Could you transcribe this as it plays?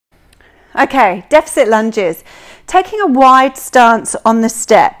Okay, deficit lunges. Taking a wide stance on the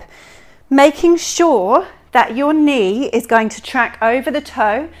step, making sure that your knee is going to track over the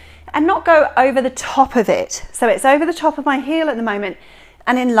toe and not go over the top of it. So it's over the top of my heel at the moment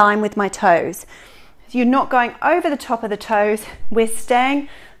and in line with my toes. You're not going over the top of the toes. We're staying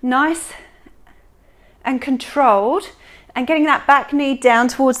nice and controlled and getting that back knee down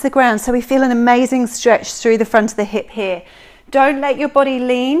towards the ground so we feel an amazing stretch through the front of the hip here. Don't let your body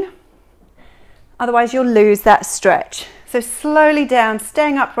lean, otherwise you'll lose that stretch. So slowly down,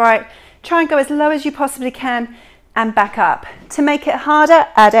 staying upright, try and go as low as you possibly can and back up. To make it harder,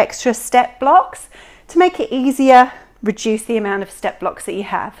 add extra step blocks. To make it easier, reduce the amount of step blocks that you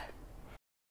have.